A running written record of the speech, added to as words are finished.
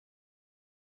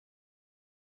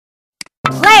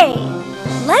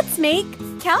Let's make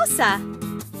Kausa.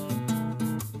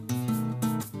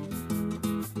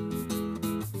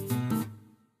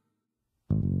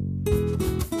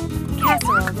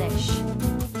 Casserole dish.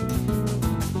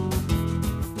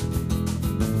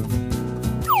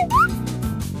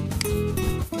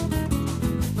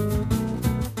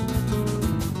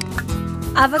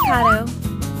 Avocado.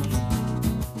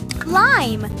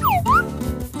 Lime.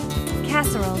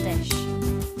 Casserole dish.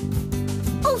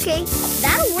 Okay,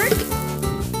 that'll work.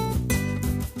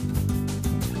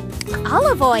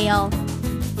 Olive oil.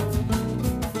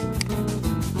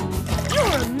 You're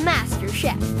a master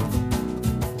chef.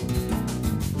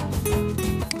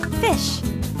 Fish.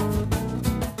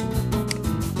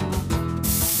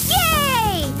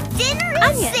 Yay! Dinner is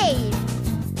Onion. saved.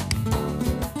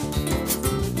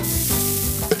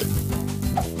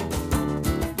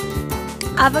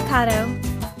 Avocado.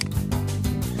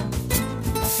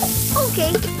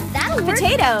 Okay, that'll work.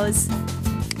 Potatoes.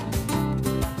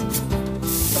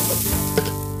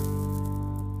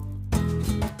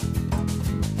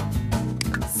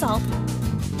 Salt.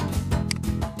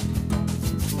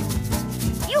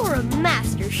 You're a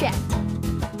master chef.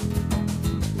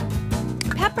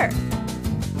 Pepper.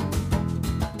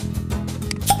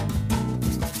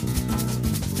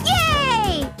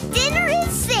 Yay! Dinner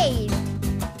is saved.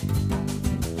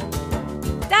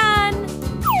 Done!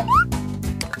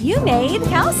 You made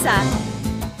Kausa.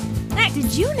 Next,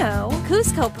 did you know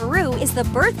Cusco, Peru is the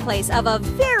birthplace of a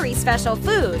very special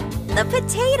food, the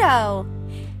potato?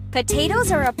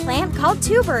 Potatoes are a plant called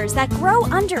tubers that grow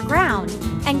underground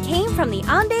and came from the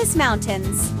Andes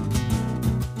Mountains.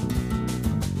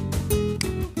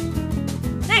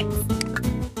 Next,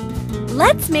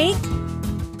 let's make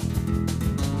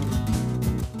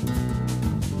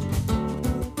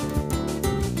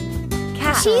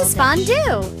cheese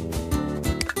fondue.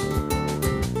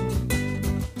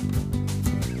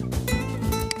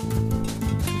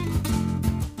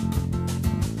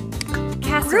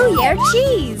 Gruyere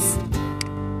cheese.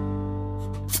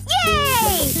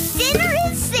 Yay! Dinner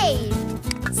is saved.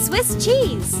 Swiss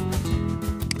cheese.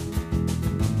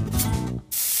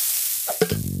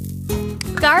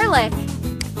 Garlic.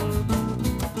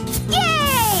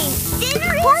 Yay!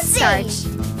 Dinner is Cornstarch.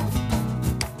 saved.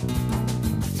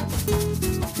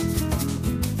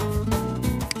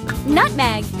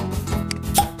 Nutmeg.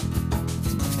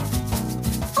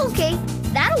 Okay,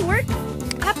 that'll work.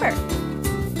 Pepper.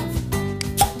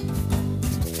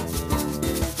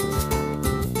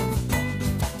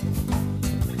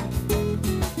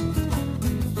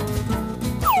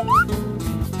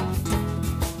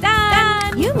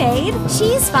 Done! You made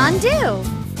cheese fondue.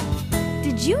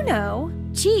 Did you know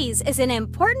cheese is an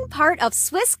important part of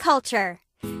Swiss culture?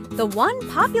 The one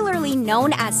popularly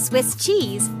known as Swiss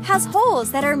cheese has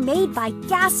holes that are made by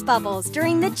gas bubbles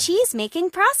during the cheese-making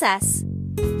process.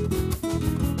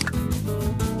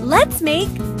 Let's make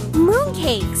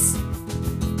mooncakes.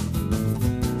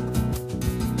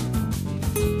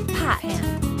 Pot.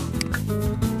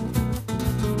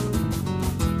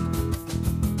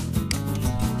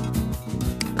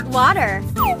 Water.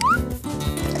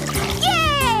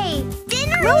 Yay!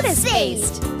 Dinner Lotus is saved.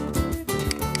 paste.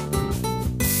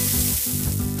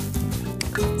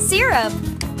 Syrup.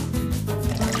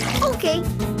 Okay,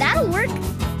 that'll work.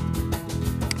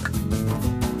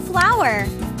 Flour.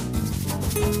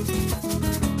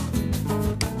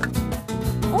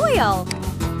 Oil.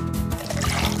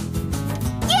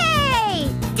 Yay!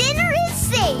 Dinner is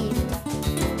saved.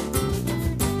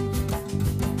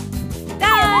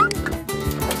 Done!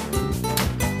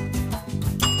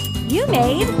 You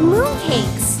made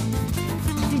mooncakes.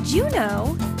 Did you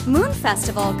know Moon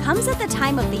Festival comes at the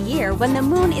time of the year when the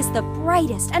moon is the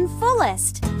brightest and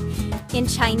fullest? In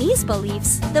Chinese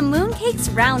beliefs, the mooncake's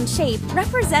round shape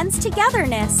represents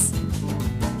togetherness.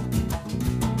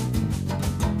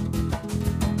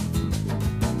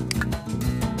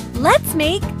 Let's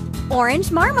make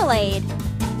orange marmalade.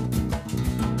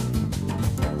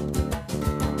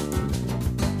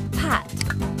 Pot.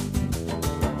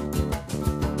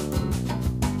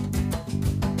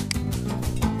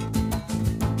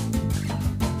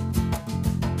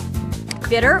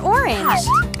 Bitter orange.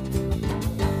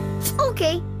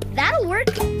 Okay, that'll work.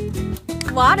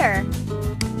 Water.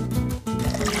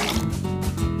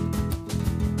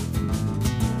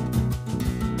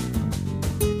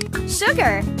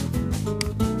 Sugar.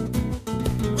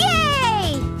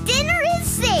 Yay! Dinner is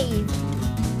saved.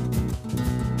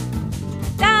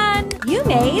 Done! You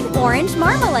made orange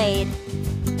marmalade.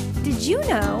 Did you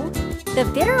know the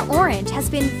bitter orange has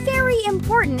been very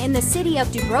important in the city of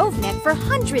Dubrovnik for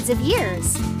hundreds of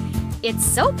years? It's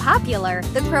so popular,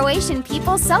 the Croatian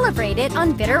people celebrate it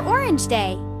on Bitter Orange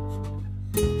Day.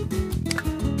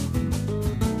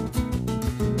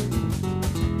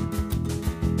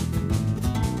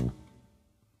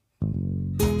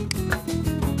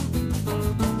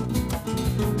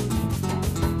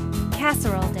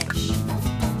 Casserole dish.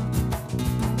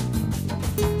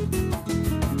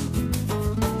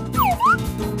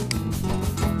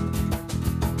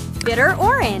 Bitter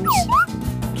orange.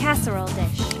 Casserole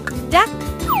dish. Duck.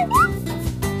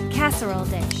 Casserole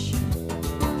dish.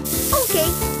 Okay,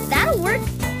 that'll work.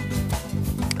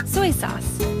 Soy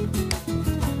sauce.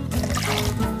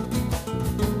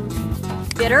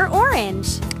 Bitter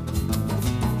orange.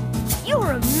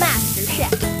 You're a master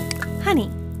chef. Honey.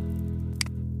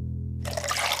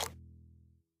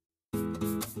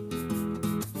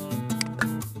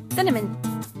 Cinnamon.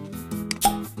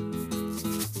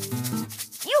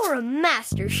 You're a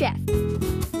master chef.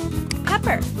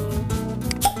 Pepper.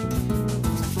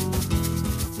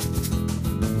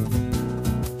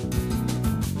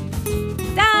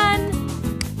 Done!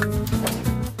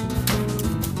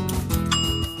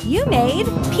 You made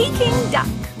Peking duck.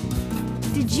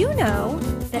 Did you know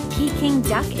that Peking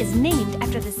duck is named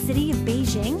after the city of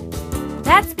Beijing?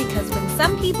 That's because when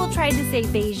some people tried to say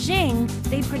Beijing,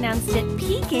 they pronounced it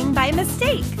Peking by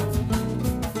mistake.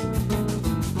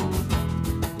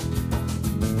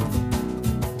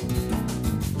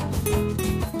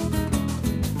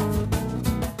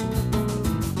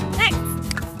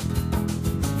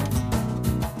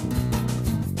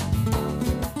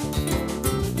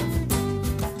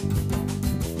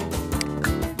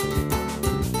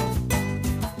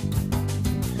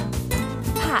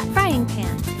 Hot frying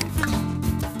pan.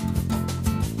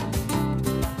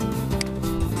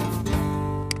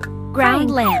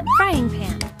 Ground lamb frying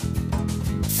pan.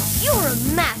 You're a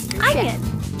master chef. Onion.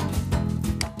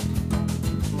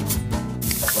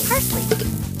 Parsley.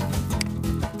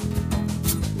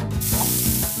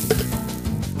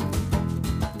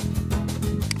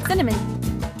 Cinnamon.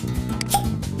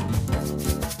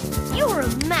 You're a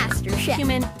master chef.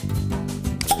 Cumin.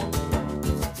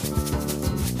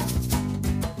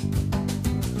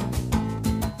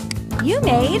 You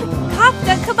made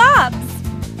kofta kebabs.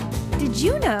 Did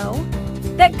you know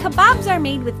that kebabs are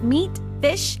made with meat,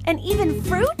 fish, and even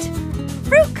fruit?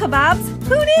 Fruit kebabs,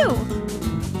 who knew?